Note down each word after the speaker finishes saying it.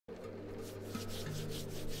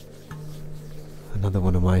Another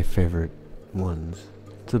one of my favorite ones,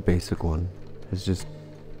 it's a basic one, is just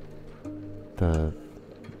the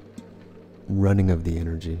running of the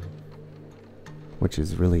energy, which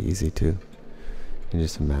is really easy too. You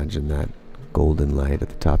just imagine that golden light at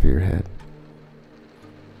the top of your head.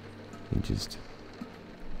 You just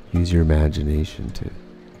use your imagination to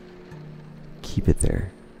keep it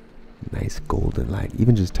there. Nice golden light.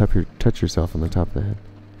 Even just touch yourself on the top of the head.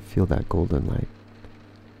 Feel that golden light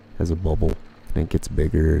as a bubble. And it gets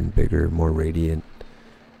bigger and bigger, more radiant.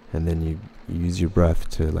 And then you use your breath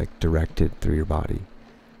to like direct it through your body.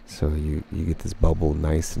 So you get this bubble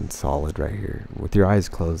nice and solid right here. With your eyes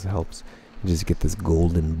closed, it helps. You just get this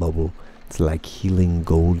golden bubble. It's like healing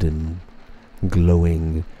golden,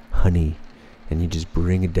 glowing honey. And you just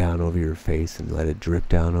bring it down over your face and let it drip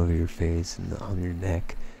down over your face and on your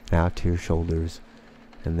neck and out to your shoulders.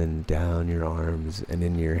 And then down your arms and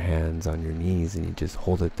in your hands on your knees, and you just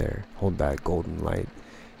hold it there. Hold that golden light.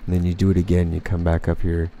 And then you do it again. You come back up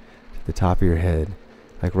here to the top of your head,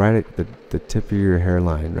 like right at the tip of your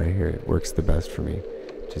hairline right here. It works the best for me.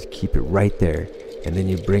 Just keep it right there. And then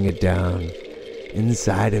you bring it down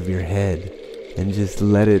inside of your head and just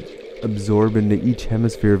let it absorb into each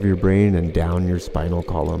hemisphere of your brain and down your spinal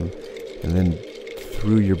column, and then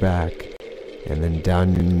through your back, and then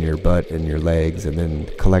down in your butt and your legs, and then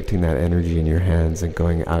collecting that energy in your hands and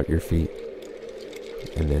going out your feet,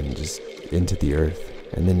 and then just into the earth.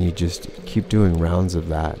 And then you just keep doing rounds of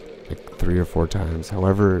that, like 3 or 4 times,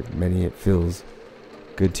 however many it feels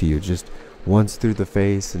good to you. Just once through the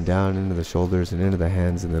face and down into the shoulders and into the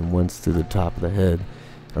hands, and then once through the top of the head,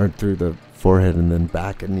 or through the forehead, and then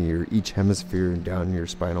back into your each hemisphere and down your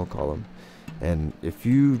spinal column. And if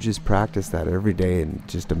you just practice that every day and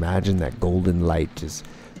just imagine that golden light just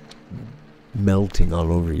melting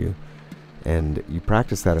all over you, and you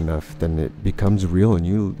practice that enough, then it becomes real, and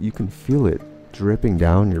you can feel it dripping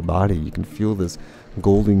down your body. You can feel this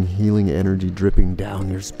golden healing energy dripping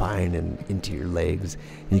down your spine and into your legs.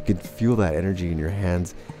 And you can feel that energy in your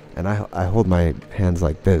hands. And I hold my hands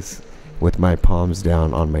like this with my palms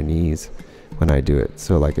down on my knees when I do it.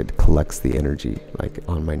 So like it collects the energy like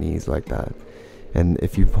on my knees like that. And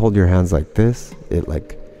if you hold your hands like this, it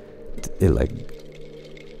like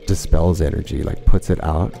dispels energy, like puts it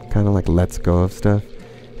out, kind of like lets go of stuff.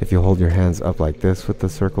 If you hold your hands up like this with the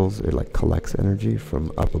circles, it like collects energy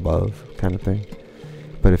from up above kind of thing.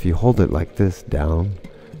 But if you hold it like this down,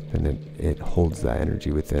 then it holds that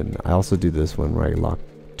energy within. I also do this one where I lock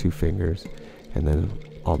 2 fingers and then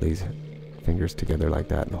all these fingers together like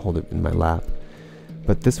that and hold it in my lap.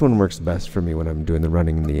 But this one works best for me when I'm doing the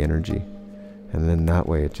running in the energy. And then that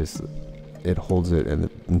way it holds it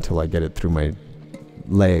until I get it through my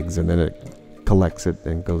legs, and then it collects it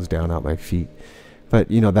and goes down out my feet. But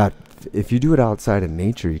you know that if you do it outside in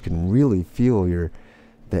nature, you can really feel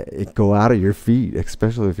it go out of your feet,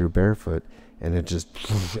 especially if you're barefoot, and it just,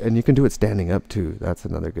 and you can do it standing up too. That's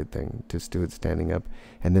another good thing. Just do it standing up,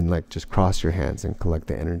 and then like just cross your hands and collect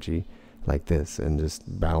the energy like this, and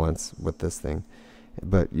just balance with this thing.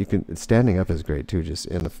 But you can, standing up is great too, just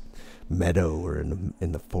in the meadow or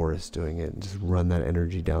in the forest doing it, and just run that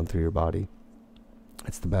energy down through your body.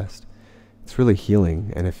 It's the best. It's really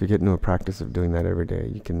healing, and if you get into a practice of doing that every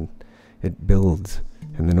day, it builds,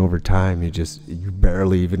 and then over time you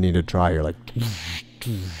barely even need to try. You're like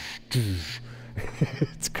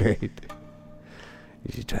it's great.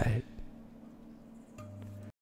 You should try it.